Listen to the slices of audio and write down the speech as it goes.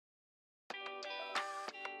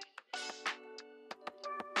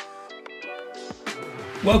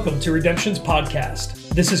Welcome to Redemption's podcast.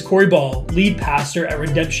 This is Corey Ball, lead pastor at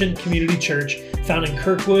Redemption Community Church, found in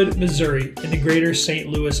Kirkwood, Missouri, in the greater St.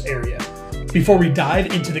 Louis area. Before we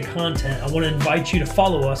dive into the content, I want to invite you to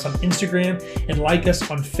follow us on Instagram and like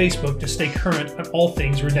us on Facebook to stay current on all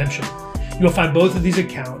things Redemption. You'll find both of these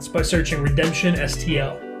accounts by searching Redemption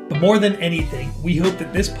STL. But more than anything, we hope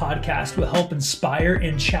that this podcast will help inspire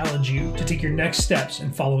and challenge you to take your next steps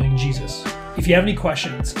in following Jesus. If you have any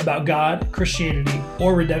questions about God, Christianity,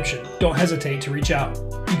 or redemption, don't hesitate to reach out.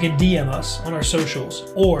 You can DM us on our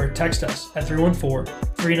socials or text us at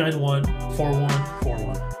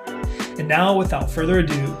 314-391-4141. And now, without further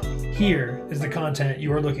ado, here is the content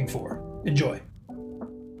you are looking for. Enjoy.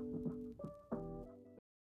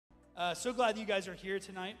 So glad you guys are here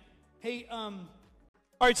tonight. Hey, all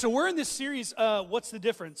right, so we're in this series, What's the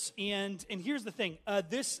Difference? And here's the thing.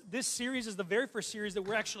 This series is the very first series that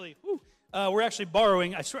we're actually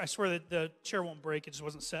borrowing. I swear that the chair won't break. It just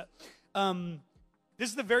wasn't set. This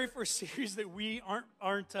is the very first series that we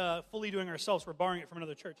aren't fully doing ourselves. We're borrowing it from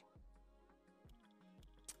another church.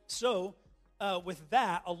 So with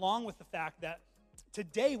that, along with the fact that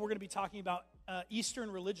today we're going to be talking about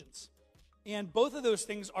Eastern religions. And both of those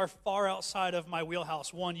things are far outside of my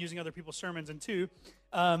wheelhouse. One, using other people's sermons, and two,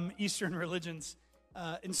 Eastern religions.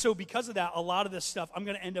 And so because of that, a lot of this stuff I'm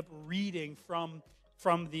going to end up reading from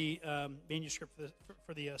the manuscript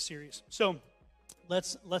for the series. So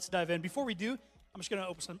let's dive in. Before we do, I'm just going to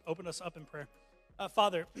open us up in prayer.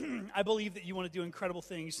 Father, I believe that you want to do incredible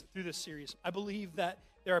things through this series. I believe that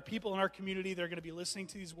there are people in our community that are going to be listening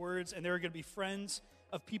to these words, and there are going to be friends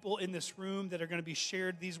of people in this room that are going to be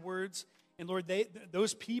shared these words. And Lord,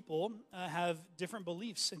 those people have different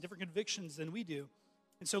beliefs and different convictions than we do.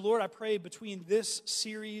 And so, Lord, I pray between this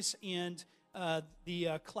series and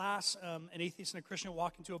the class, an atheist and a Christian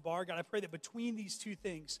walk into a bar, God, I pray that between these two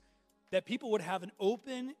things, that people would have an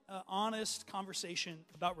open, honest conversation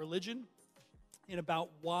about religion and about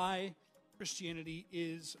why Christianity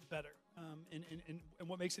is better and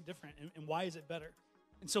what makes it different and why is it better.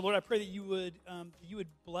 And so, Lord, I pray that you would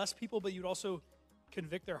bless people, but you would also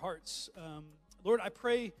convict their hearts. Lord, I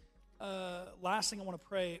pray, last thing I want to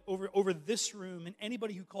pray over this room and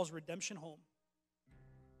anybody who calls redemption home.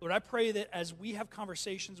 Lord, I pray that as we have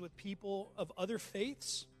conversations with people of other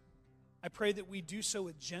faiths, I pray that we do so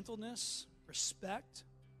with gentleness, respect,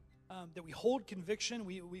 that we hold conviction,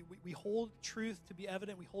 we hold truth to be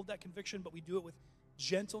evident, we hold that conviction, but we do it with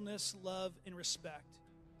gentleness, love, and respect.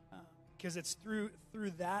 Because it's through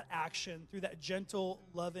that action, through that gentle,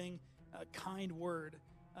 loving, kind word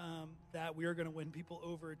that we are going to win people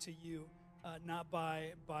over to you, not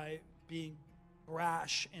by being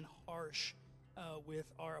brash and harsh with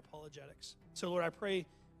our apologetics. So, Lord, I pray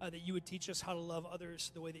that you would teach us how to love others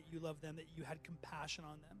the way that you love them, that you had compassion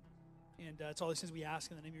on them. And it's all these things we ask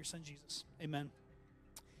in the name of your Son, Jesus. Amen.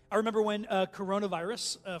 I remember when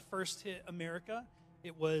coronavirus first hit America.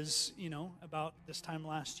 It was, about this time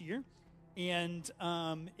last year. And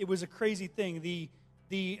it was a crazy thing. The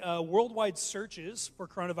worldwide searches for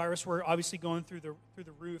coronavirus were obviously going through the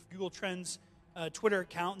roof. Google Trends Twitter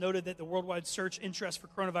account noted that the worldwide search interest for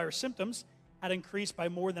coronavirus symptoms had increased by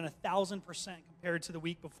more than 1,000% compared to the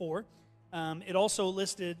week before. It also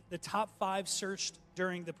listed the top 5 searched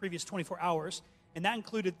during the previous 24 hours, and that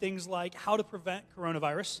included things like how to prevent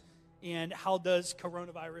coronavirus and how does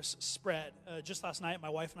coronavirus spread. Just last night, my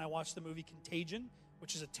wife and I watched the movie Contagion,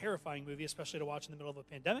 which is a terrifying movie, especially to watch in the middle of a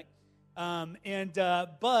pandemic.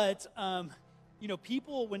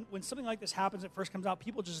 People, when something like this happens, it first comes out,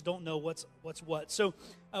 people just don't know what's what. So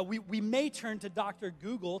we may turn to Dr.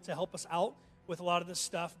 Google to help us out with a lot of this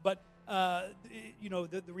stuff. But, the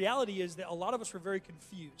reality is that a lot of us were very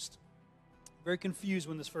confused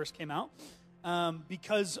when this first came out.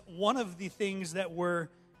 Because one of the things that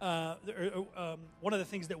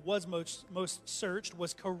was most searched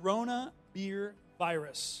was Corona beer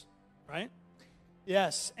virus, right?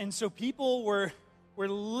 Yes, and so people were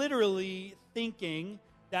literally thinking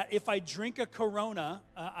that if I drink a Corona,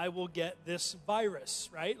 I will get this virus,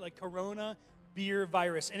 right? Like Corona beer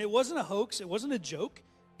virus. And it wasn't a hoax. It wasn't a joke.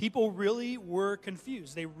 People really were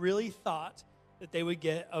confused. They really thought that they would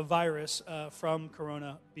get a virus from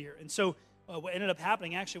Corona beer. And so what ended up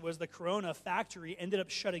happening actually was the Corona factory ended up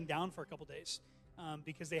shutting down for a couple days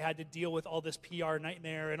because they had to deal with all this PR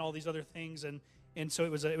nightmare and all these other things. And so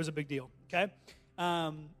it was a big deal, okay?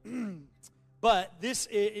 But this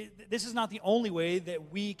is not the only way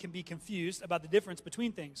that we can be confused about the difference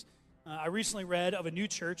between things. I recently read of a new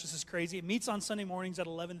church. This is crazy. It meets on Sunday mornings at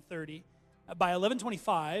 11:30. By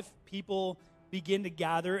 11:25, people begin to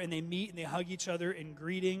gather and they meet and they hug each other in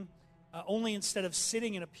greeting. only instead of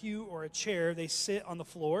sitting in a pew or a chair, they sit on the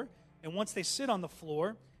floor. And once they sit on the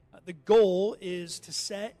floor, the goal is to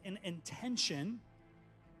set an intention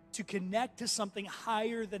to connect to something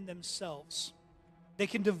higher than themselves. They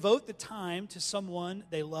can devote the time to someone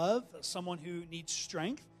they love, someone who needs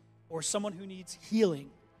strength, or someone who needs healing,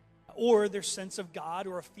 or their sense of God,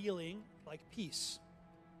 or a feeling like peace.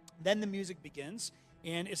 Then the music begins,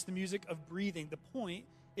 and it's the music of breathing. The point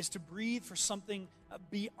is to breathe for something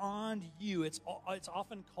beyond you. It's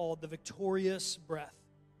often called the victorious breath.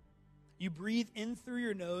 You breathe in through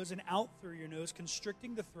your nose and out through your nose,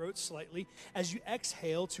 constricting the throat slightly as you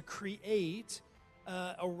exhale to create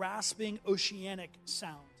a rasping oceanic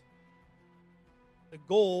sound. The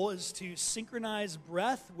goal is to synchronize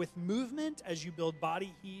breath with movement as you build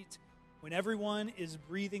body heat. When everyone is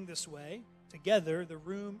breathing this way, together, the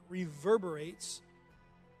room reverberates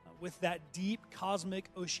with that deep cosmic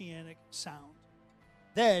oceanic sound.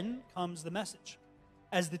 Then comes the message.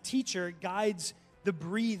 As the teacher guides the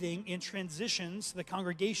breathing and transitions the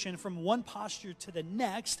congregation from one posture to the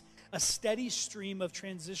next, a steady stream of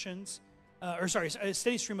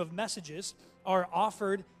messages are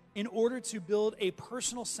offered in order to build a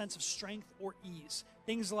personal sense of strength or ease.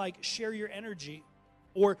 Things like share your energy,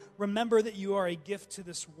 or remember that you are a gift to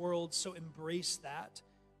this world, so embrace that,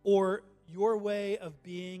 or your way of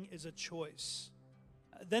being is a choice.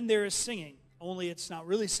 Then there is singing, only it's not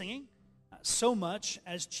really singing so much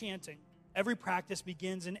as chanting. Every practice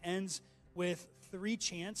begins and ends with 3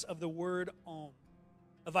 chants of the word Om,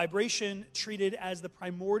 a vibration treated as the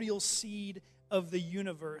primordial seed of the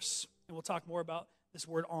universe. And we'll talk more about this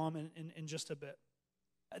word Om in just a bit.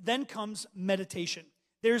 Then comes meditation.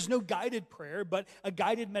 There's no guided prayer, but a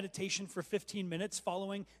guided meditation for 15 minutes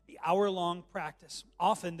following the hour-long practice.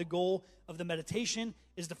 Often the goal of the meditation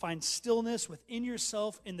is to find stillness within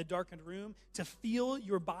yourself in the darkened room, to feel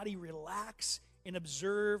your body relax and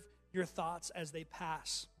observe your thoughts as they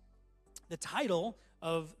pass. The title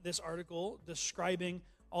of this article describing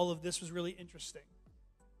all of this was really interesting.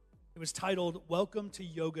 It was titled, Welcome to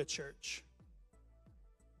Yoga Church.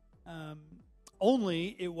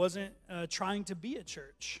 Only it wasn't trying to be a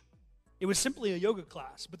church. It was simply a yoga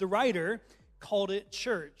class. But the writer called it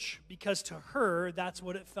church because to her, that's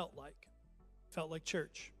what it felt like. It felt like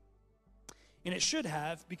church. And it should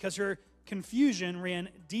have, because her confusion ran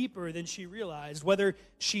deeper than she realized. Whether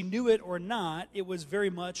she knew it or not, it was very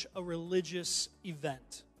much a religious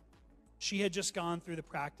event. She had just gone through the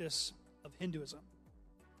practice of Hinduism.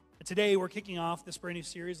 And today we're kicking off this brand new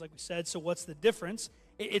series, like we said. So what's the difference?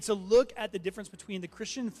 It's a look at the difference between the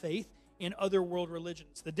Christian faith and other world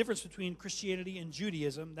religions. The difference between Christianity and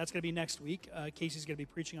Judaism, that's going to be next week. Casey's going to be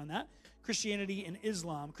preaching on that. Christianity and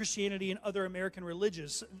Islam, Christianity and other American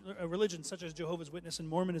religions such as Jehovah's Witness and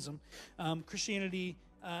Mormonism, Christianity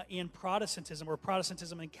and Protestantism, or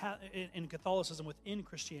Protestantism and Catholicism within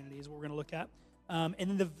Christianity is what we're going to look at.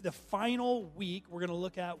 And then the final week, we're going to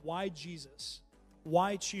look at why Jesus.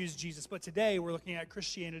 Why choose Jesus? But today, we're looking at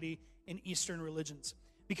Christianity and Eastern religions.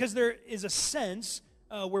 Because there is a sense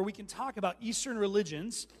where we can talk about Eastern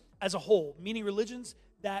religions as a whole, meaning religions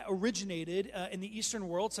that originated in the Eastern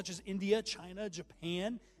world, such as India, China,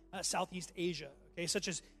 Japan, Southeast Asia, okay, such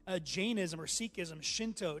as Jainism or Sikhism,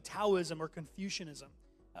 Shinto, Taoism, or Confucianism.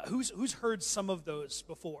 Who's heard some of those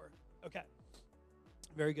before? Okay,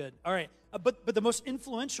 very good. All right, but the most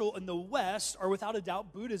influential in the West are without a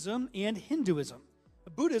doubt Buddhism and Hinduism.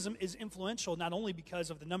 Buddhism is influential not only because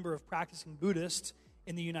of the number of practicing Buddhists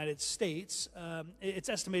in the United States. It's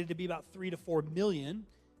estimated to be about 3 to 4 million.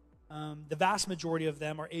 The vast majority of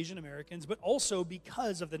them are Asian Americans, but also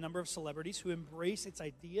because of the number of celebrities who embrace its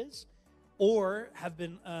ideas or have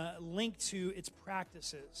been linked to its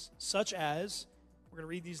practices, such as, we're going to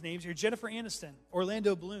read these names here, Jennifer Aniston,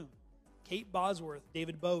 Orlando Bloom, Kate Bosworth,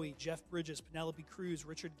 David Bowie, Jeff Bridges, Penelope Cruz,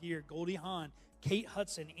 Richard Gere, Goldie Hawn, Kate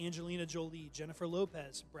Hudson, Angelina Jolie, Jennifer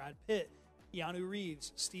Lopez, Brad Pitt, Keanu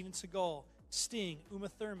Reeves, Steven Seagal, Sting, Uma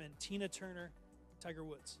Thurman, Tina Turner, Tiger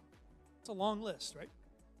Woods. It's a long list, right?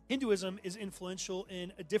 Hinduism is influential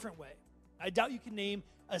in a different way. I doubt you can name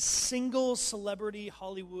a single celebrity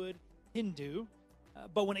Hollywood Hindu,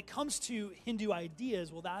 but when it comes to Hindu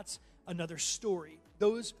ideas, well, that's another story.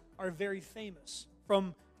 Those are very famous,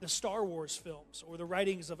 from the Star Wars films or the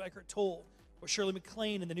writings of Eckhart Tolle or Shirley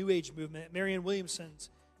MacLaine in the New Age movement, Marianne Williamson's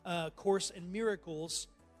Course in Miracles,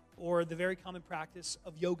 or the very common practice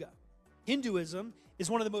of yoga. Hinduism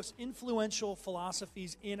is one of the most influential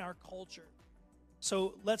philosophies in our culture.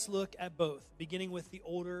 So let's look at both, beginning with the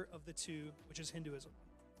older of the two, which is Hinduism.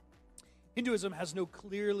 Hinduism has no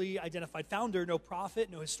clearly identified founder, no prophet,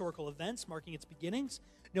 no historical events marking its beginnings.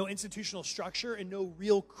 no institutional structure, and no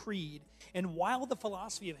real creed. And while the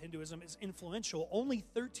philosophy of Hinduism is influential, only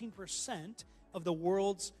 13% of the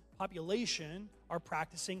world's population are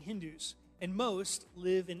practicing Hindus, and most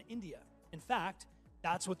live in India. In fact,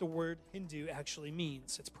 that's what the word Hindu actually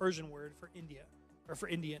means. It's a Persian word for India, or for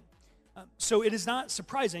Indian. So it is not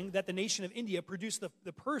surprising that the nation of India produced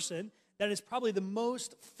the person that is probably the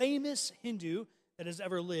most famous Hindu that has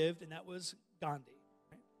ever lived, and that was Gandhi.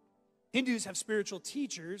 Right? Hindus have spiritual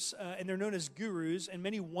teachers, and they're known as gurus, and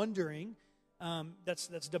many wandering, that's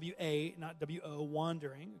W-A, not W-O,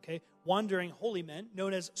 wandering, okay? Wandering holy men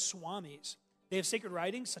known as swamis. They have sacred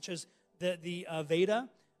writings such as the Veda,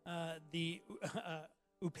 the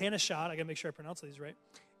Upanishad, I gotta make sure I pronounce these right,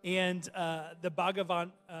 and the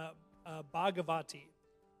Bhagavati.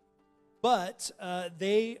 But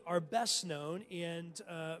they are best known and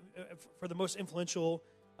for the most influential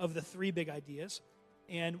of the three big ideas.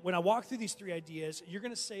 And when I walk through these three ideas, you're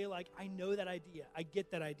going to say, like, I know that idea. I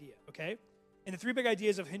get that idea, okay? And the three big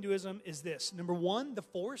ideas of Hinduism is this. Number one, the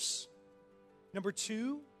force. Number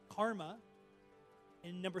two, karma.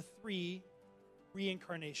 And number three,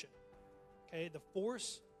 reincarnation. Okay, the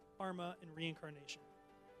force, karma, and reincarnation.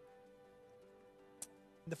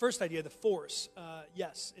 The first idea, the force,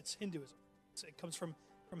 yes, it's Hinduism. It comes from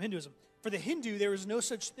Hinduism. For the Hindu, there is no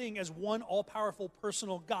such thing as one all-powerful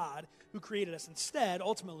personal God who created us. Instead,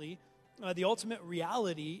 ultimately, the ultimate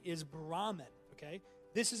reality is Brahman, okay?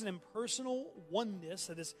 This is an impersonal oneness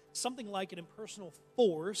that is something like an impersonal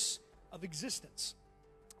force of existence.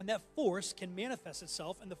 And that force can manifest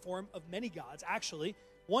itself in the form of many gods. Actually,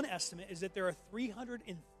 one estimate is that there are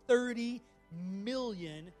 330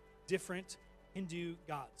 million different Hindu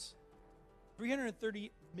gods.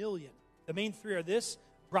 330 million. The main three are this: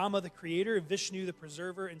 Brahma, the creator; Vishnu, the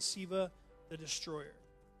preserver; and Shiva, the destroyer.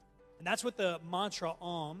 And that's what the mantra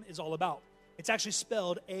Om is all about. It's actually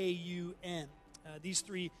spelled A-U-N. These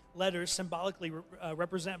three letters symbolically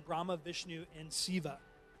represent Brahma, Vishnu, and Shiva.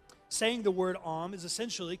 Saying the word Om is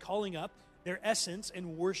essentially calling up their essence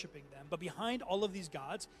and worshiping them. But behind all of these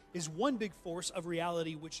gods is one big force of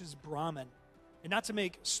reality, which is Brahman. And not to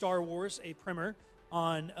make Star Wars a primer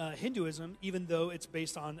on Hinduism, even though it's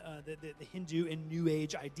based on the Hindu and New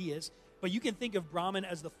Age ideas, but you can think of Brahman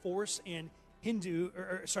as the force and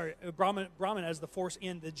Brahman as the force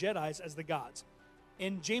and the Jedis as the gods.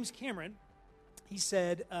 And James Cameron, he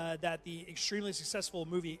said that the extremely successful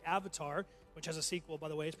movie Avatar, which has a sequel, by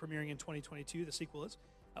the way, it's premiering in 2022, the sequel is,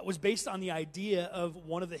 was based on the idea of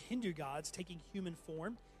one of the Hindu gods taking human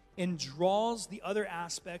form and draws the other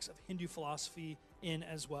aspects of Hindu philosophy in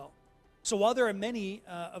as well. So while there are many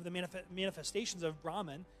of the manifestations of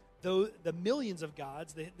Brahman, though the millions of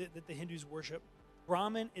gods that the Hindus worship,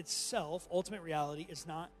 Brahman itself, ultimate reality, is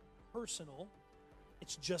not personal.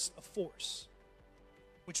 It's just a force.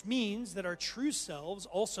 Which means that our true selves,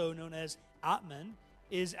 also known as Atman,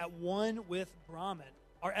 is at one with Brahman.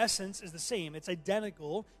 Our essence is the same. It's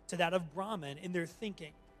identical to that of Brahman in their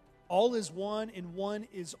thinking. All is one and one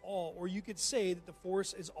is all. Or you could say that the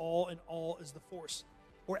force is all and all is the force.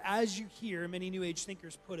 Or as you hear many New Age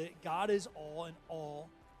thinkers put it, God is all and all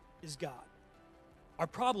is God. Our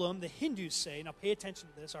problem, the Hindus say, now pay attention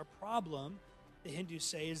to this, our problem, the Hindus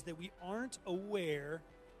say, is that we aren't aware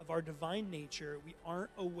of our divine nature. We aren't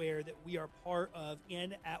aware that we are part of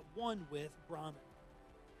and at one with Brahman.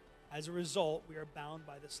 As a result, we are bound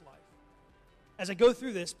by this life. As I go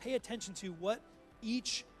through this, pay attention to what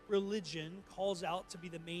each religion calls out to be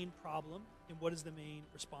the main problem and what is the main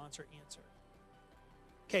response or answer.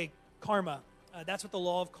 Okay, karma. That's what the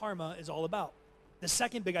law of karma is all about. The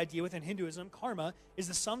second big idea within Hinduism, karma, is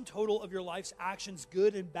the sum total of your life's actions,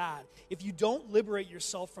 good and bad. If you don't liberate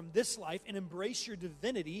yourself from this life and embrace your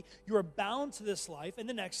divinity, you are bound to this life and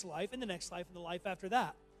the next life and the next life and the life after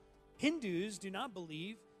that. Hindus do not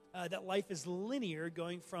believe that life is linear,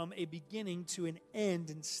 going from a beginning to an end.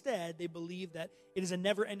 Instead, they believe that it is a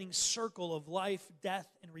never-ending circle of life, death,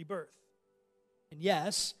 and rebirth. And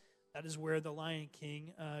yes, that is where the Lion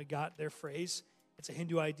King got their phrase. It's a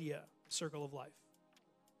Hindu idea, circle of life.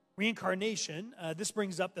 Reincarnation, this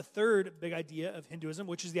brings up the third big idea of Hinduism,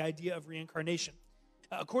 which is the idea of reincarnation.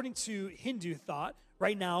 According to Hindu thought,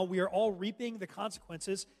 right now we are all reaping the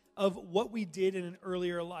consequences of what we did in an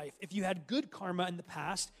earlier life. If you had good karma in the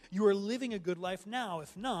past, you are living a good life now.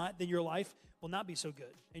 If not, then your life will not be so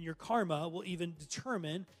good. And your karma will even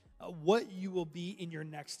determine what you will be in your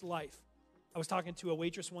next life. I was talking to a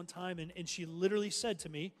waitress one time, and she literally said to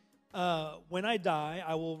me, when I die,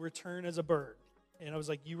 I will return as a bird. And I was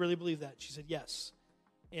like, you really believe that? She said, yes.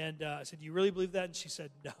 And I said, do you really believe that? And she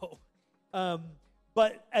said, no.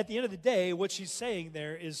 But at the end of the day, what she's saying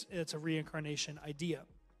there is it's a reincarnation idea.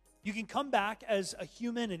 You can come back as a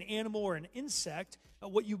human, an animal, or an insect.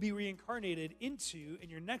 What you'll be reincarnated into in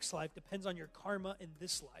your next life depends on your karma in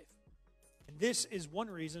this life. And this is one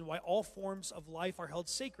reason why all forms of life are held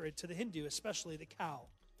sacred to the Hindu, especially the cow,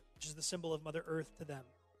 which is the symbol of Mother Earth to them.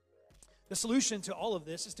 The solution to all of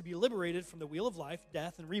this is to be liberated from the wheel of life,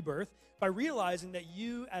 death, and rebirth by realizing that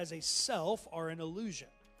you as a self are an illusion.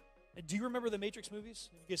 Do you remember the Matrix movies?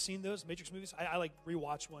 Have you guys seen those Matrix movies? I like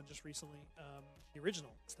rewatched one just recently, the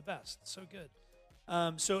original. It's the best. It's so good.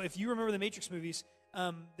 So if you remember the Matrix movies,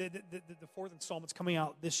 the fourth installment's coming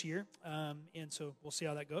out this year, and so we'll see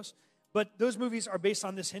how that goes. But those movies are based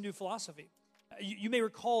on this Hindu philosophy. You may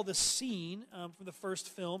recall the scene from the first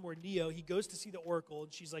film where Neo, he goes to see the Oracle,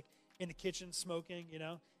 and she's like in the kitchen smoking, you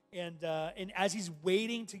know, and as he's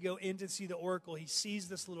waiting to go in to see the Oracle, he sees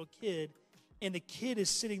this little kid, and the kid is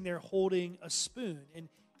sitting there holding a spoon, and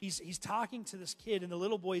he's talking to this kid, and the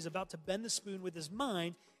little boy is about to bend the spoon with his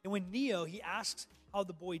mind, and when Neo, he asks how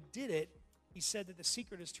the boy did it, he said that the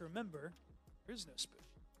secret is to remember there is no spoon,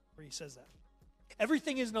 where he says that.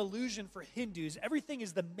 Everything is an illusion for Hindus. Everything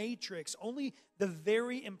is the matrix. Only the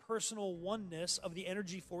very impersonal oneness of the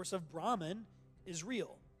energy force of Brahman is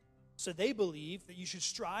real. So they believe that you should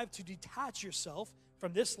strive to detach yourself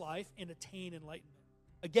from this life and attain enlightenment.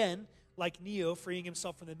 Again, like Neo freeing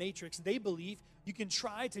himself from the matrix, they believe you can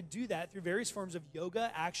try to do that through various forms of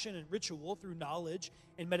yoga, action, and ritual, through knowledge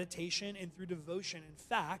and meditation, and through devotion. In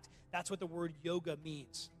fact, that's what the word yoga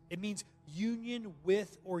means. It means union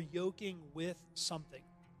with or yoking with something.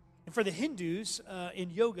 And for the Hindus, in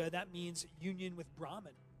yoga, that means union with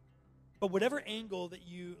Brahman. But whatever angle that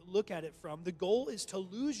you look at it from, the goal is to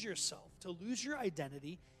lose yourself, to lose your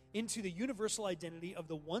identity into the universal identity of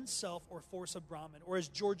the one self or force of Brahman. Or as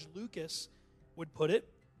George Lucas would put it,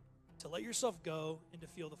 to let yourself go and to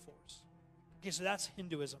feel the force. Okay, so that's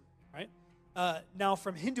Hinduism, right? Now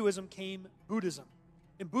from Hinduism came Buddhism.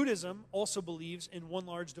 And Buddhism also believes in one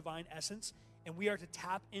large divine essence, and we are to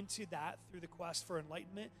tap into that through the quest for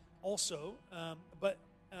enlightenment also.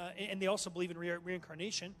 And they also believe in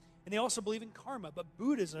reincarnation, and they also believe in karma. But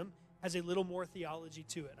Buddhism has a little more theology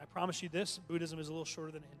to it. I promise you this, Buddhism is a little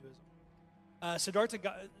shorter than Hinduism.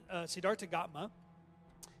 Siddhartha Gautama,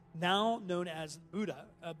 now known as Buddha,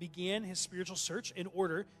 began his spiritual search in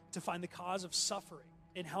order to find the cause of suffering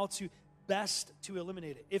and how to best to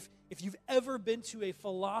eliminate it. If you've ever been to a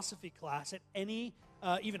philosophy class at any,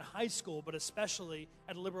 even high school, but especially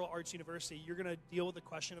at a liberal arts university, you're going to deal with the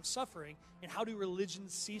question of suffering and how do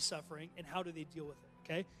religions see suffering and how do they deal with it,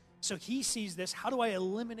 okay? So he sees this, how do I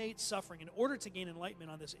eliminate suffering in order to gain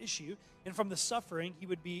enlightenment on this issue? And from the suffering, he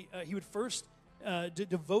would first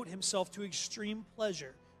devote himself to extreme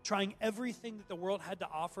pleasure, trying everything that the world had to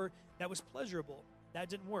offer that was pleasurable. That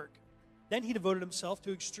didn't work. Then he devoted himself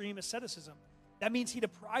to extreme asceticism. That means he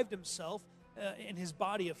deprived himself in his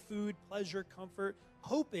body of food, pleasure, comfort,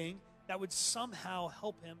 hoping that would somehow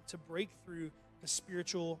help him to break through the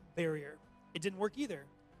spiritual barrier. It didn't work either.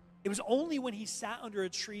 It was only when he sat under a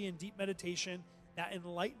tree in deep meditation that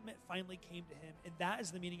enlightenment finally came to him. And that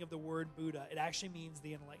is the meaning of the word Buddha. It actually means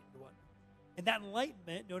the enlightened one. And that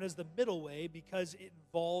enlightenment, known as the middle way, because it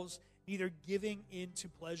involves neither giving in to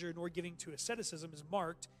pleasure nor giving to asceticism, is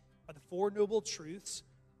marked by the Four Noble Truths.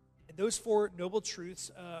 And those Four Noble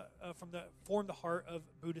Truths form the heart of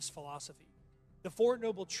Buddhist philosophy. The Four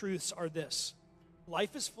Noble Truths are this: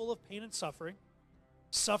 life is full of pain and suffering.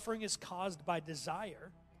 Suffering is caused by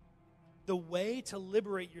desire. The way to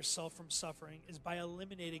liberate yourself from suffering is by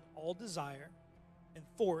eliminating all desire. And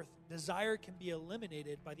fourth, desire can be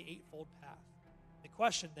eliminated by the Eightfold Path. The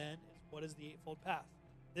question then is, what is the Eightfold Path?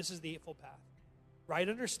 This is the Eightfold Path. Right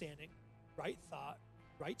understanding, right thought,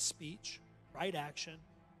 right speech, right action,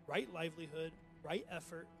 right livelihood, right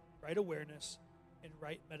effort, right awareness, and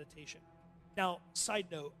right meditation. Now, side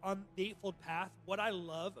note, on the Eightfold Path, what I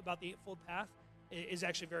love about the Eightfold Path is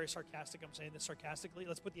actually very sarcastic. I'm saying this sarcastically.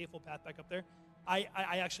 Let's put the Eightfold Path back up there. I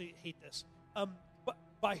actually hate this. But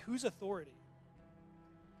by whose authority?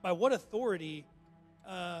 By what authority?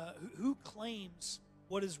 Who claims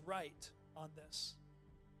what is right on this?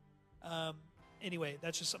 Anyway,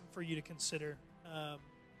 that's just something for you to consider.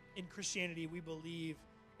 In Christianity, we believe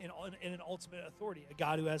in an ultimate authority, a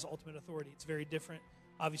God who has ultimate authority. It's very different,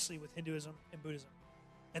 obviously, with Hinduism and Buddhism.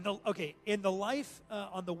 And the life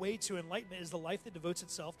on the way to enlightenment is the life that devotes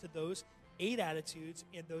itself to those 8 attitudes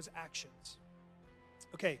and those actions.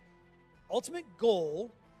 Okay, ultimate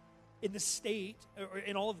goal in the state, or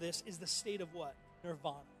in all of this, is the state of what?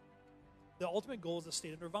 Nirvana. The ultimate goal is the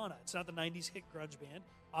state of nirvana. It's not the 90s hit grunge band,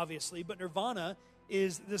 obviously, but nirvana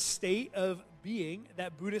is the state of being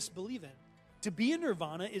that Buddhists believe in. To be in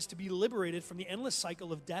nirvana is to be liberated from the endless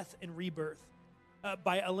cycle of death and rebirth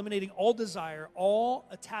by eliminating all desire, all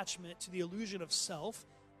attachment to the illusion of self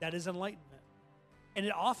that is enlightenment. And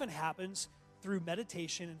it often happens through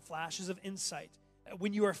meditation and flashes of insight.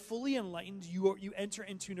 When you are fully enlightened, you enter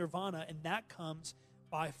into nirvana, and that comes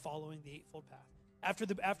by following the Eightfold Path. After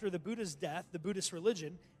the Buddha's death, the Buddhist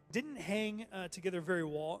religion didn't hang together very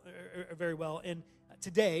well. And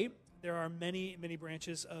today, there are many, many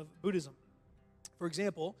branches of Buddhism. For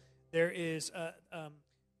example, there is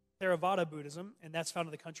Theravada Buddhism, and that's found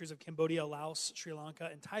in the countries of Cambodia, Laos, Sri Lanka,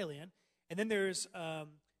 and Thailand. And then there's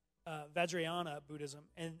Vajrayana Buddhism,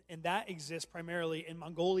 and that exists primarily in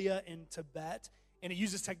Mongolia and Tibet, and it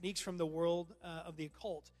uses techniques from the world of the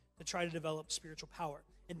occult to try to develop spiritual power.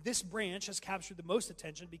 And this branch has captured the most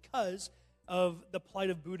attention because of the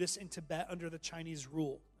plight of Buddhists in Tibet under the Chinese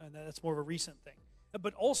rule, and that's more of a recent thing.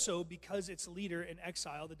 But also because its leader in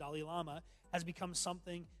exile, the Dalai Lama, has become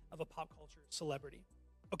something of a pop culture celebrity.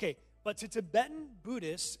 Okay, but to Tibetan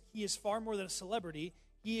Buddhists, he is far more than a celebrity.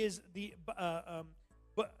 He is the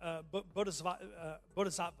Bodhisattva.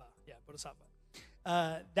 Yeah, Bodhisattva.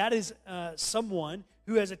 That is someone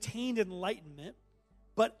who has attained enlightenment,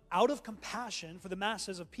 but out of compassion for the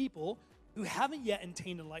masses of people who haven't yet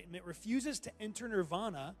attained enlightenment, refuses to enter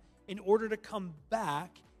nirvana in order to come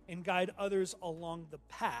back and guide others along the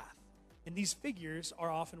path. And these figures are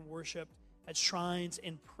often worshipped at shrines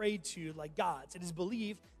and prayed to like gods. It is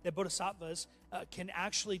believed that bodhisattvas can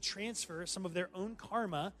actually transfer some of their own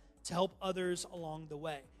karma to help others along the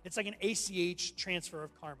way. It's like an ACH transfer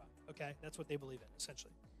of karma, okay? That's what they believe in,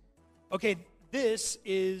 essentially. Okay, this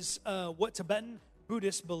is what Tibetan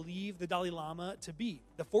Buddhists believe the Dalai Lama to be.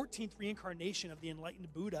 The 14th reincarnation of the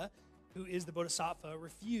enlightened Buddha, who is the Bodhisattva,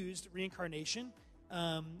 refused reincarnation,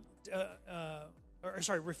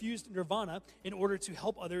 refused nirvana in order to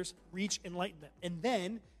help others reach enlightenment. And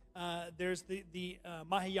then there's the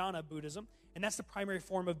Mahayana Buddhism, and that's the primary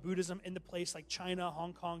form of Buddhism in the place like China,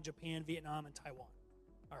 Hong Kong, Japan, Vietnam, and Taiwan.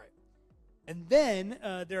 All right. And then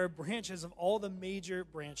there are branches of all the major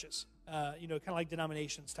branches, kind of like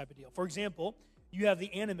denominations type of deal. For example, you have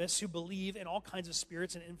the animists who believe in all kinds of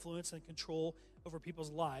spirits and influence and control over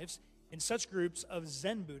people's lives, and such groups of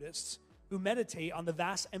Zen Buddhists who meditate on the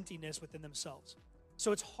vast emptiness within themselves.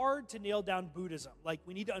 So it's hard to nail down Buddhism. Like,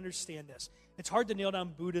 we need to understand this. It's hard to nail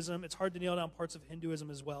down Buddhism. It's hard to nail down parts of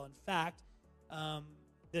Hinduism as well. In fact,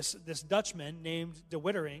 this Dutchman named De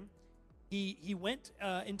Wittering, he went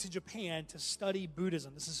into Japan to study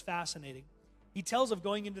Buddhism. This is fascinating. He tells of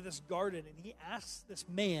going into this garden, and he asks this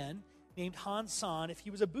man named Han San if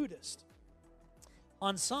he was a Buddhist.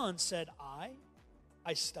 Han San said,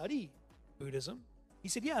 I study Buddhism. He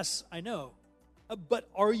said, yes, I know. But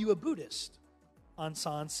are you a Buddhist? Han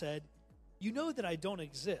San said, you know that I don't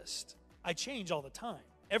exist. I change all the time.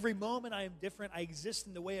 Every moment I am different. I exist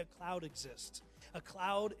in the way a cloud exists. A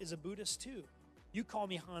cloud is a Buddhist too. You call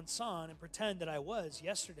me Han San and pretend that I was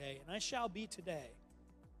yesterday, and I shall be today.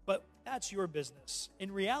 But that's your business.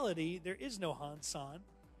 In reality, there is no Han San.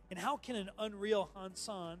 And how can an unreal Han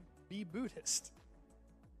San be Buddhist?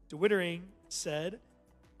 De Wittering said,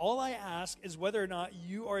 all I ask is whether or not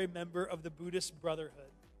you are a member of the Buddhist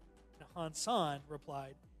Brotherhood. And Han San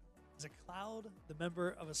replied, is a cloud the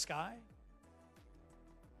member of a sky?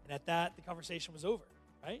 And at that, the conversation was over,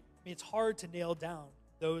 right? I mean, it's hard to nail down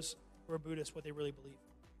those who are Buddhists, what they really believe.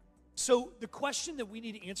 So the question that we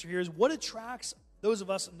need to answer here is, what attracts those of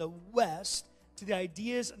us in the West to the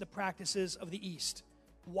ideas and the practices of the East?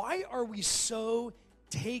 Why are we so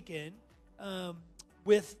taken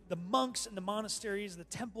with the monks and the monasteries, the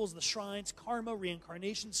temples, the shrines, karma,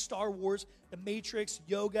 reincarnation, Star Wars, the Matrix,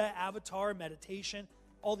 yoga, Avatar, meditation,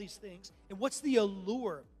 all these things? And what's the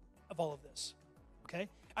allure of all of this? Okay,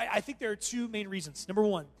 I think there are two main reasons. Number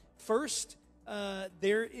one, first,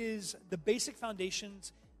 there is the basic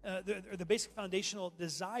foundations, the basic foundational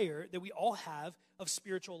desire that we all have of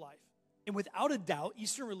spiritual life. And without a doubt,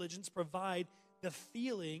 Eastern religions provide the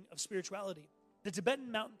feeling of spirituality. The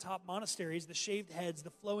Tibetan mountaintop monasteries, the shaved heads, the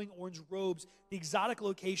flowing orange robes, the exotic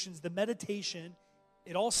locations, the meditation,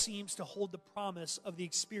 it all seems to hold the promise of the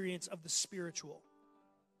experience of the spiritual.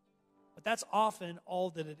 But that's often all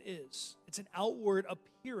that it is. It's an outward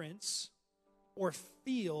appearance or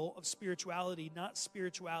feel of spirituality, not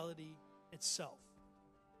spirituality itself.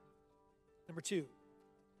 Number two,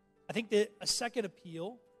 I think that a second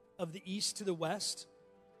appeal of the East to the West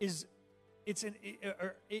is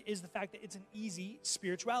the fact that it's an easy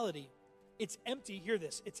spirituality. It's empty, hear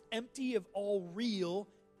this, it's empty of all real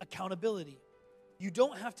accountability. You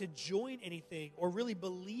don't have to join anything or really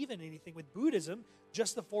believe in anything with Buddhism,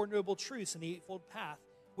 just the Four Noble Truths and the Eightfold Path.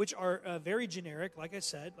 which are very generic, like I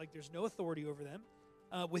said, like there's no authority over them.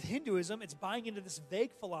 With Hinduism, it's buying into this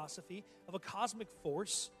vague philosophy of a cosmic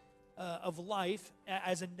force of life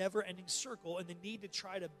as a never-ending circle, and the need to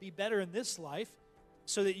try to be better in this life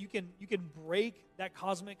so that you can break that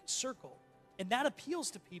cosmic circle. And that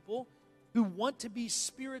appeals to people who want to be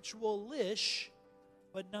spiritual-ish,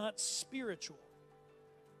 but not spiritual.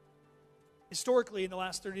 Historically, in the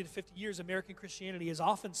last 30 to 50 years, American Christianity has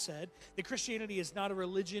often said that Christianity is not a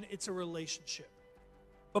religion, it's a relationship.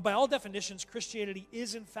 But by all definitions, Christianity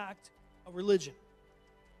is, in fact, a religion.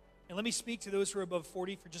 And let me speak to those who are above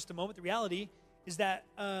 40 for just a moment. The reality is that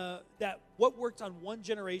what worked on one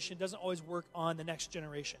generation doesn't always work on the next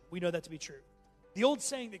generation. We know that to be true. The old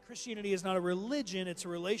saying that Christianity is not a religion, it's a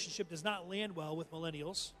relationship, does not land well with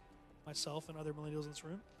millennials, myself and other millennials in this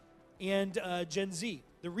room, and Gen Z.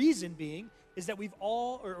 The reason being is that we've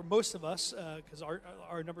all, or most of us, because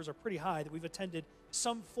our numbers are pretty high, that we've attended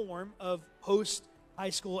some form of post-high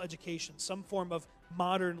school education, some form of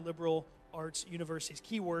modern liberal arts universities.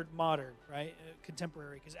 Keyword modern, right?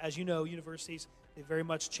 Contemporary, because as you know, universities, they've very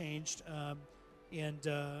much changed. And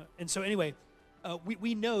so anyway,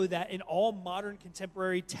 we know that in all modern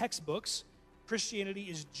contemporary textbooks, Christianity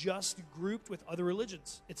is just grouped with other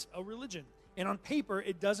religions. It's a religion. And on paper,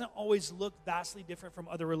 it doesn't always look vastly different from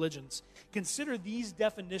other religions. Consider these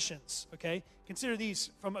definitions, okay? Consider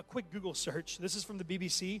these from a quick Google search. This is from the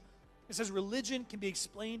BBC. It says, religion can be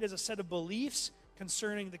explained as a set of beliefs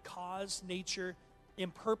concerning the cause, nature,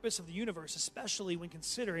 and purpose of the universe, especially when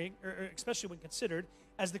considered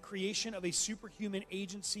as the creation of a superhuman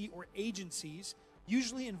agency or agencies,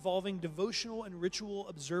 usually involving devotional and ritual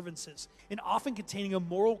observances, and often containing a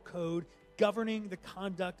moral code governing the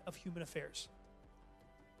conduct of human affairs.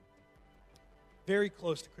 Very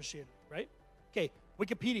close to Christianity, right? Okay,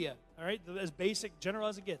 Wikipedia, all right, as basic, general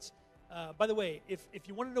as it gets. By the way, if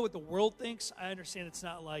you want to know what the world thinks, I understand it's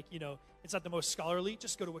not like, it's not the most scholarly.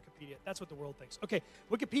 Just go to Wikipedia. That's what the world thinks. Okay,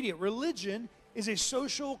 Wikipedia. Religion is a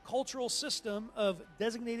social, cultural system of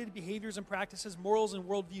designated behaviors and practices, morals and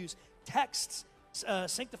worldviews, texts,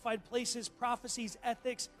 sanctified places, prophecies,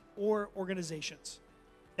 ethics, or organizations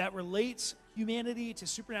that relates humanity to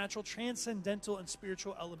supernatural, transcendental, and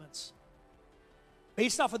spiritual elements.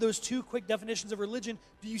 Based off of those two quick definitions of religion,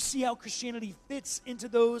 do you see how Christianity fits into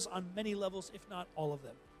those on many levels, if not all of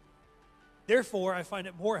them? Therefore, I find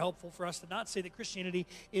it more helpful for us to not say that Christianity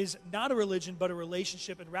is not a religion, but a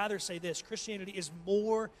relationship, and rather say this: Christianity is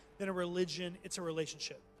more than a religion, it's a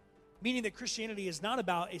relationship. Meaning that Christianity is not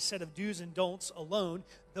about a set of do's and don'ts alone,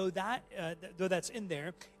 though that's in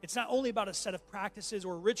there. It's not only about a set of practices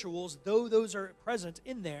or rituals, though those are present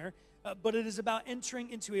in there, but it is about entering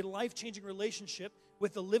into a life-changing relationship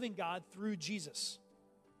with the living God through Jesus.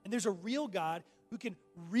 And there's a real God who can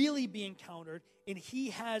really be encountered, and he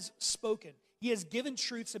has spoken. He has given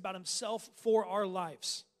truths about himself for our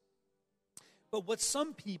lives. But what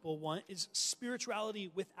some people want is spirituality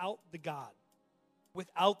without the God,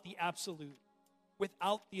 without the absolute,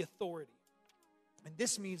 without the authority. And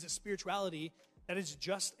this means that spirituality that is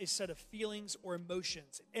just a set of feelings or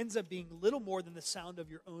emotions. It ends up being little more than the sound of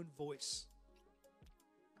your own voice.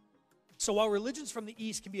 So while religions from the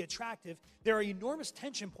East can be attractive, there are enormous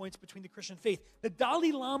tension points between the Christian faith. The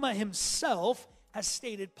Dalai Lama himself has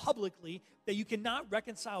stated publicly that you cannot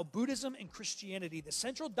reconcile Buddhism and Christianity. The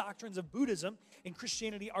central doctrines of Buddhism and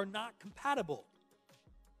Christianity are not compatible.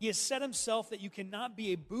 He has said himself that you cannot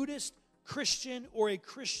be a Buddhist Christian or a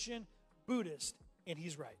Christian Buddhist, and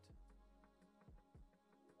he's right.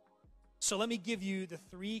 So let me give you the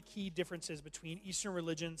three key differences between Eastern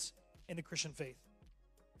religions and the Christian faith.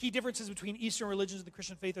 Key differences between Eastern religions and the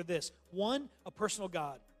Christian faith are this: 1, a personal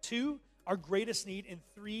God; 2, our greatest need; and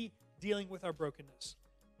 3, dealing with our brokenness.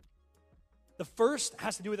 The first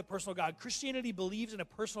has to do with a personal God. Christianity believes in a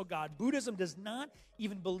personal God. Buddhism does not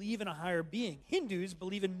even believe in a higher being. Hindus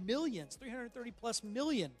believe in millions, 330 plus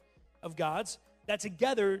million of gods that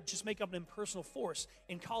together just make up an impersonal force.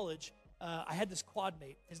 In college, I had this quad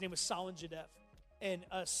mate. His name was Sawan Jadef. And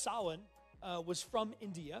Sawan was from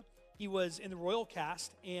India. He was in the royal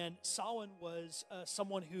caste, and Sawan was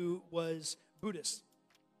someone who was Buddhist.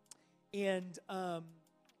 And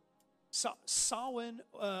Sawan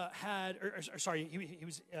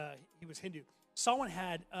he was Hindu. Sawan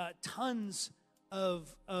had tons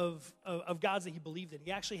of gods that he believed in.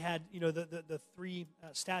 He actually had, the three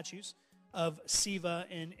statues of Shiva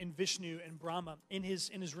and Vishnu and Brahma in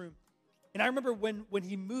his room. And I remember when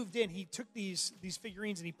he moved in, he took these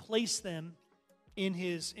figurines and he placed them in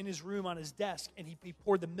his room on his desk, and he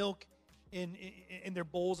poured the milk in their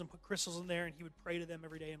bowls and put crystals in there, and he would pray to them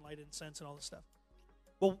every day and light incense and all this stuff.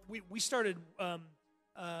 Well, we started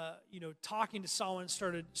talking to Solomon,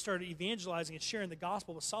 started evangelizing and sharing the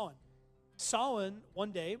gospel with Solomon. Solomon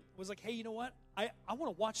one day was like, hey, you know what? I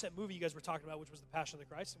want to watch that movie you guys were talking about, which was The Passion of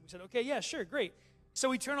the Christ. And we said, okay, yeah, sure, great. So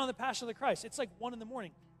we turn on The Passion of the Christ. It's like 1 a.m.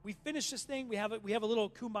 We finish this thing. We have a little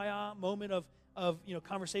kumbaya moment of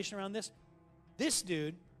conversation around this. This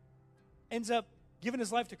dude ends up giving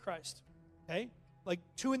his life to Christ. Okay, like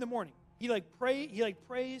 2 a.m. He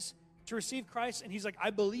prays to receive Christ, and he's like, I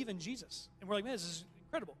believe in Jesus. And we're like, man, this is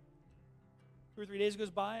incredible. 2 or 3 days goes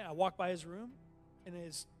by, and I walk by his room, and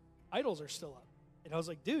his idols are still up. And I was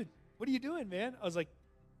like, dude, what are you doing, man? I was like,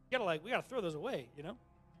 we gotta throw those away,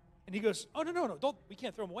 And he goes, oh, no, we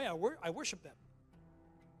can't throw them away. I worship them.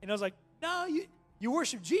 And I was like, no, you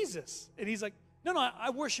worship Jesus. And he's like, no, I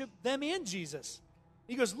worship them and Jesus.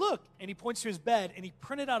 He goes, look, and he points to his bed, and he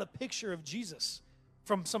printed out a picture of Jesus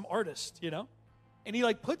from some artist, And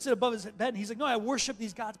he puts it above his bed, and he's like, no, I worship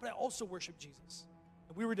these gods, but I also worship Jesus.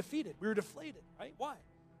 And we were defeated. We were deflated, right? Why?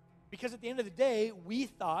 Because at the end of the day, we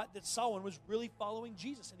thought that Solomon was really following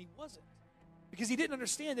Jesus, and he wasn't. Because he didn't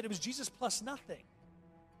understand that it was Jesus plus nothing.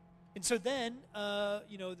 And so then,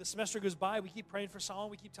 the semester goes by. We keep praying for Solomon.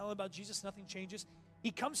 We keep telling him about Jesus. Nothing changes.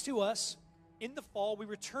 He comes to us in the fall. We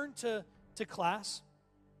return to class,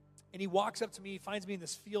 and he walks up to me. He finds me in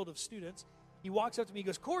this field of students. He walks up to me. He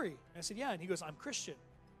goes, Corey. And I said, yeah. And he goes, I'm Christian.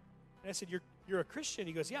 And I said, you're a Christian?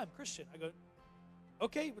 He goes, yeah, I'm Christian. I go,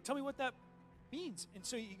 okay, well, tell me what that means. And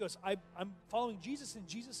so he goes, I'm following Jesus and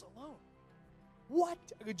Jesus alone. What?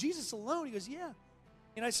 I go, Jesus alone? He goes, yeah.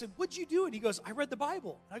 And I said, what'd you do? And he goes, I read the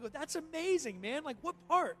Bible. And I go, that's amazing, man. Like, what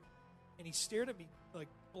part? And he stared at me like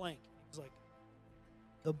blank. He was like,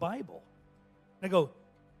 the Bible. And I go,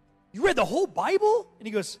 you read the whole Bible? And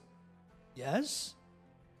he goes, yes.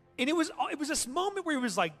 And it was this moment where he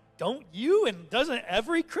was like, don't you? And doesn't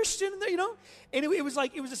every Christian, And it was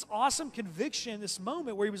this awesome conviction, this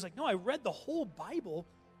moment where he was like, no, I read the whole Bible.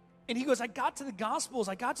 And he goes, I got to the Gospels,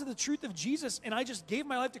 I got to the truth of Jesus, and I just gave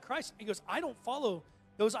my life to Christ. He goes, I don't follow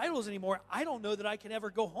those idols anymore. I don't know that I can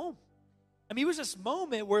ever go home. I mean, it was this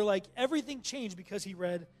moment where everything changed because he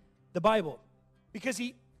read the Bible. Because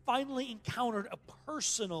he finally encountered a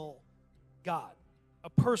personal God.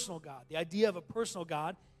 A personal God. The idea of a personal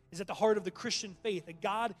God is at the heart of the Christian faith. A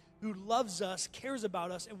God who loves us, cares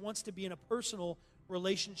about us, and wants to be in a personal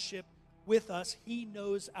relationship with us. He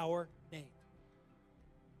knows our name.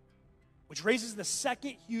 Which raises the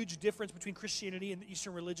second huge difference between Christianity and the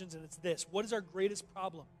Eastern religions, and it's this. What is our greatest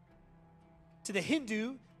problem? To the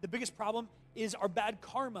Hindu, the biggest problem is our bad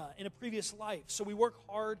karma in a previous life. So we work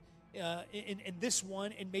hard in this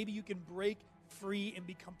one, and maybe you can break free and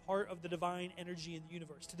become part of the divine energy in the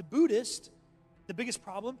universe. To the Buddhist, the biggest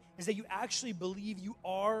problem is that you actually believe you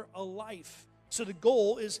are a life. So the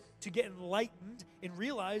goal is to get enlightened and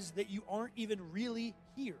realize that you aren't even really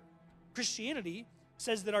here. Christianity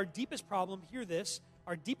says that our deepest problem, hear this,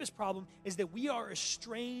 our deepest problem is that we are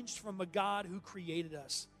estranged from a God who created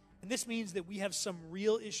us. And this means that we have some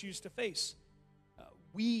real issues to face.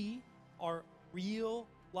 We are real,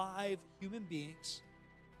 live human beings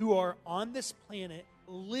who are on this planet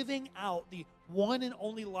living out the one and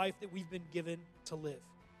only life that we've been given to live.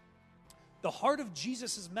 The heart of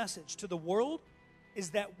Jesus' message to the world is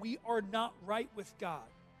that we are not right with God,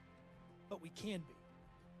 but we can be.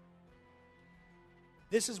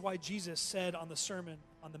 This is why Jesus said on the Sermon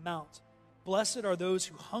on the Mount, blessed are those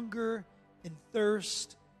who hunger and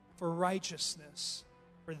thirst for righteousness,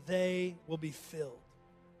 for they will be filled.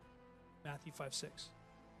 Matthew 5:6.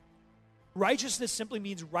 Righteousness simply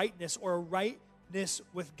means rightness or a rightness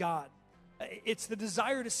with God. It's the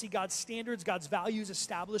desire to see God's standards, God's values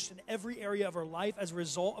established in every area of our life as a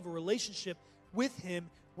result of a relationship with Him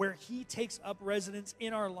where He takes up residence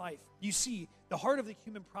in our life. You see, the heart of the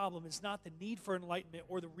human problem is not the need for enlightenment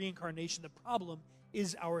or the reincarnation. The problem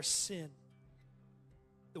is our sin.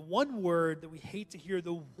 The one word that we hate to hear,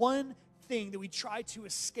 the one thing that we try to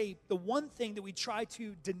escape, the one thing that we try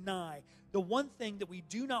to deny, the one thing that we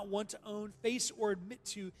do not want to own, face, or admit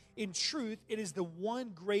to, in truth, it is the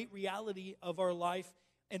one great reality of our life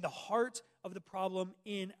and the heart of the problem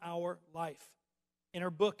in our life. In her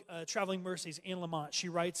book, Traveling Mercies, Anne Lamott, she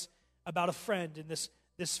writes about a friend, and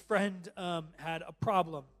this friend had a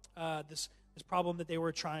problem, this problem that they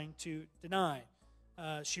were trying to deny.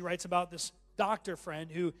 She writes about this doctor friend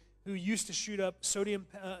who used to shoot up sodium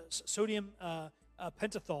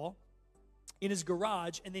pentothal in his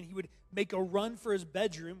garage, and then he would make a run for his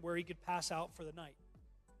bedroom where he could pass out for the night.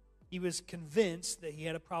 He was convinced that he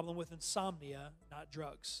had a problem with insomnia, not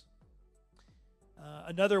drugs.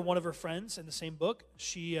 Another one of her friends in the same book,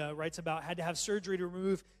 she writes about had to have surgery to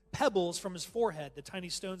remove pebbles from his forehead. The tiny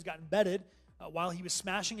stones got embedded while he was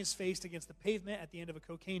smashing his face against the pavement at the end of a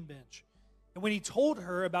cocaine binge. And when he told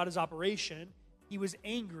her about his operation, he was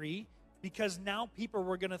angry because now people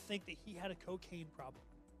were going to think that he had a cocaine problem.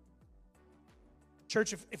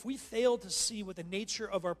 Church, if we fail to see what the nature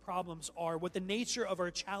of our problems are, what the nature of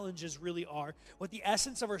our challenges really are, what the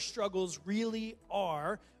essence of our struggles really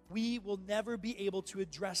are, we will never be able to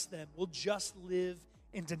address them. We'll just live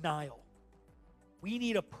in denial. We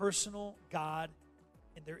need a personal God,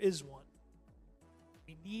 and there is one.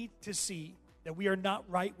 We need to see that we are not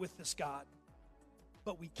right with this God,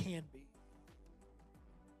 but we can be.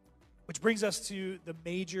 Which brings us to the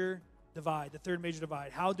major divide, the third major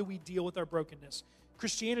divide. How do we deal with our brokenness?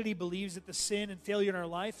 Christianity believes that the sin and failure in our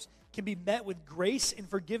lives can be met with grace and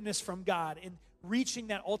forgiveness from God. And reaching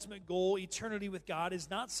that ultimate goal, eternity with God, is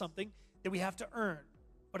not something that we have to earn,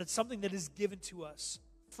 but it's something that is given to us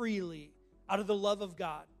freely out of the love of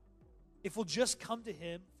God if we'll just come to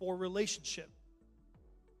Him for relationship.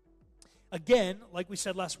 Again, like we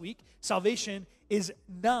said last week, salvation is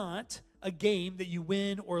not a game that you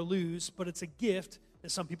win or lose, but it's a gift that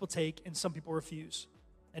some people take and some people refuse.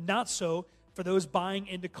 And not so for those buying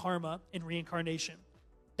into karma and reincarnation.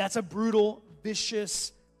 That's a brutal,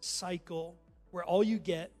 vicious cycle where all you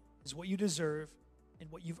get is what you deserve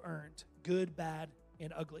and what you've earned, good, bad,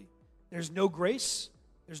 and ugly. There's no grace,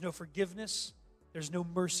 there's no forgiveness, there's no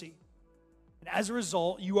mercy. And as a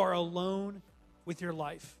result, you are alone with your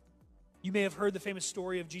life. You may have heard the famous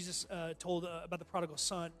story of Jesus told about the prodigal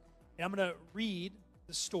son. And I'm going to read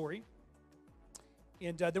the story,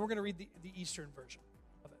 and then we're going to read the Eastern version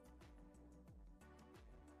of it.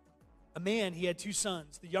 A man, he had two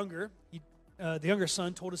sons. The younger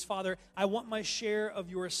son told his father, "I want my share of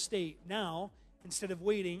your estate now instead of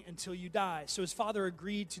waiting until you die." So his father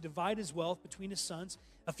agreed to divide his wealth between his sons.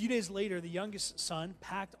 A few days later, the youngest son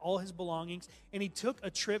packed all his belongings, and he took a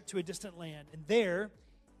trip to a distant land. And there,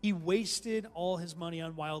 he wasted all his money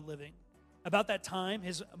on wild living. About that time,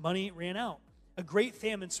 his money ran out. A great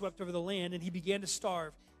famine swept over the land, and he began to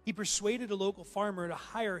starve. He persuaded a local farmer to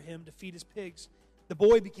hire him to feed his pigs. The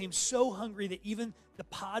boy became so hungry that even the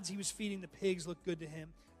pods he was feeding the pigs looked good to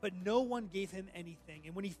him, but no one gave him anything.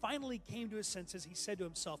 And when he finally came to his senses, he said to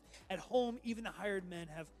himself, "At home, even the hired men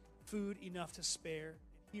have food enough to spare, and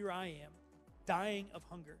here I am, dying of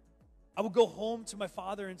hunger. I will go home to my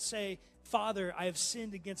father and say, 'Father, I have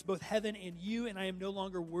sinned against both heaven and you, and I am no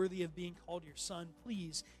longer worthy of being called your son.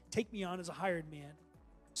 Please take me on as a hired man.'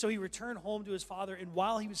 So he returned home to his father, and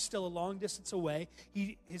while he was still a long distance away,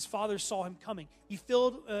 his father saw him coming. He's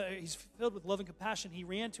filled with love and compassion. He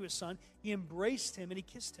ran to his son, he embraced him, and he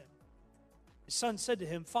kissed him. His son said to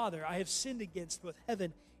him, 'Father, I have sinned against both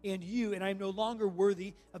heaven and you, and I am no longer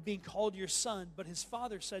worthy of being called your son.' But his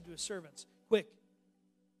father said to his servants, 'Quick,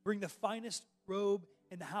 bring the finest robe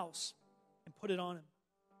in the house and put it on him.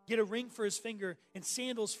 Get a ring for his finger and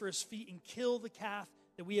sandals for his feet, and kill the calf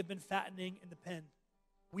that we have been fattening in the pen.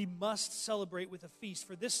 We must celebrate with a feast,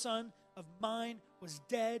 for this son of mine was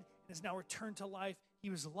dead and is now returned to life. He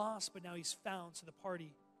was lost, but now he's found.' So the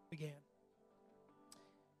party began."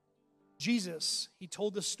 Jesus, he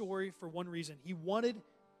told this story for one reason. He wanted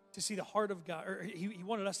to see the heart of God, or he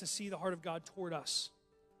wanted us to see the heart of God toward us,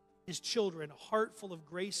 his children, a heart full of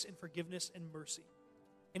grace and forgiveness and mercy.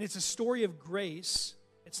 And it's a story of grace.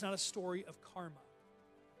 It's not a story of karma.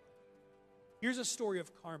 Here's a story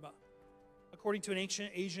of karma. According to an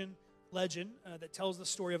ancient Asian legend that tells the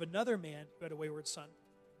story of another man who had a wayward son.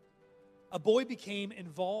 A boy became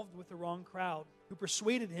involved with the wrong crowd, who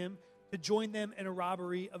persuaded him to join them in a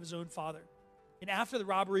robbery of his own father. And after the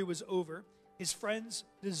robbery was over, his friends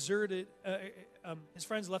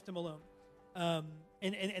left him alone.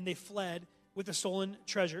 And they fled with the stolen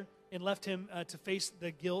treasure and left him to face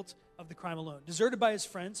the guilt of the crime alone. Deserted by his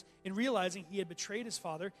friends and realizing he had betrayed his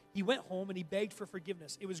father, he went home and he begged for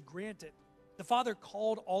forgiveness. It was granted. The father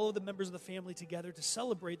called all of the members of the family together to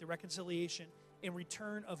celebrate the reconciliation and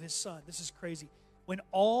return of his son. This is crazy. When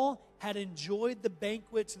all had enjoyed the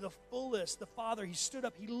banquet to the fullest, the father, he stood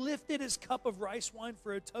up, he lifted his cup of rice wine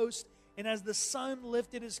for a toast, and as the son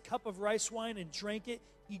lifted his cup of rice wine and drank it,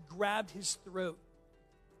 he grabbed his throat.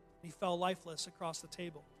 He fell lifeless across the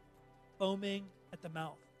table, foaming at the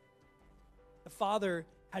mouth. The father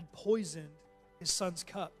had poisoned his son's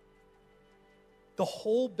cup. The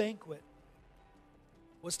whole banquet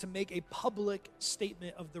was to make a public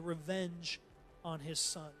statement of the revenge on his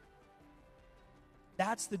son.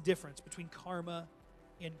 That's the difference between karma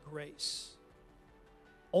and grace.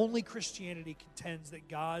 Only Christianity contends that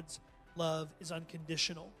God's love is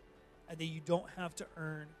unconditional and that you don't have to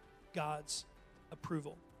earn God's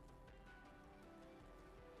approval.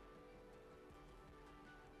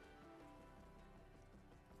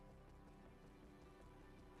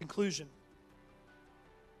 Conclusion.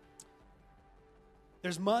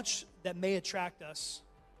 There's much that may attract us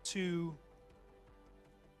to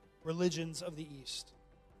religions of the East.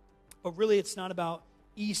 But really, it's not about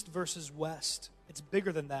East versus West. It's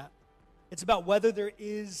bigger than that. It's about whether there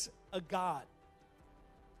is a God.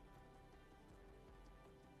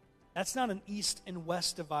 That's not an East and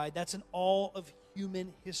West divide. That's an all of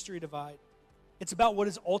human history divide. It's about what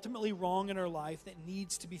is ultimately wrong in our life that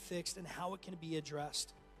needs to be fixed and how it can be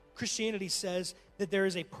addressed. Christianity says that there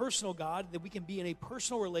is a personal God that we can be in a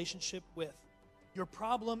personal relationship with. Your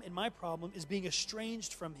problem and my problem is being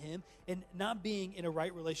estranged from him and not being in a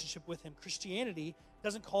right relationship with him. Christianity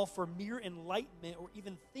doesn't call for mere enlightenment or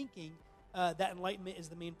even thinking that enlightenment is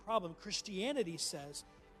the main problem. Christianity says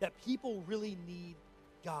that people really need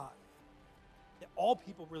God. That all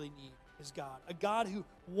people really need is God. A God who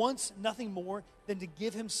wants nothing more than to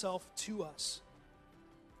give himself to us.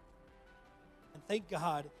 And thank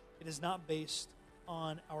God it is not based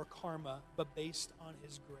on our karma, but based on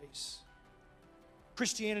his grace.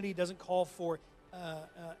 Christianity doesn't call for, I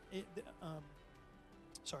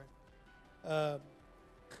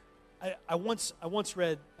once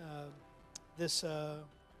read this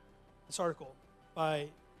article by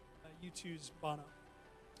U2's Bono.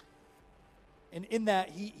 And in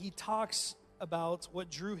that, he talks about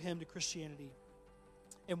what drew him to Christianity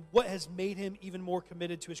and what has made him even more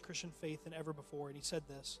committed to his Christian faith than ever before. And he said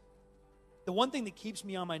this: the one thing that keeps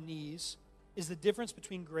me on my knees is the difference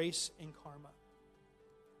between grace and karma.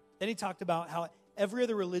 Then he talked about how every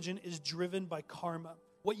other religion is driven by karma.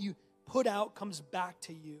 What you put out comes back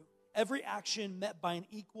to you. Every action met by an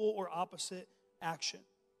equal or opposite action.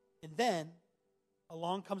 And then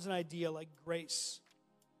along comes an idea like grace,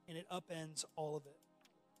 and it upends all of it.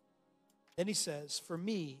 Then he says, for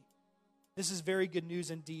me, this is very good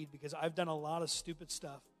news indeed, because I've done a lot of stupid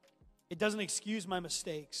stuff. It doesn't excuse my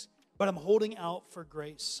mistakes, but I'm holding out for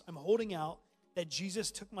grace. I'm holding out that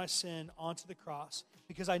Jesus took my sin onto the cross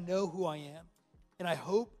because I know who I am. And I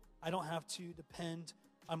hope I don't have to depend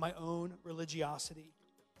on my own religiosity.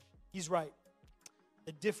 He's right.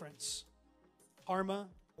 The difference, karma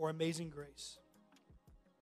or amazing grace.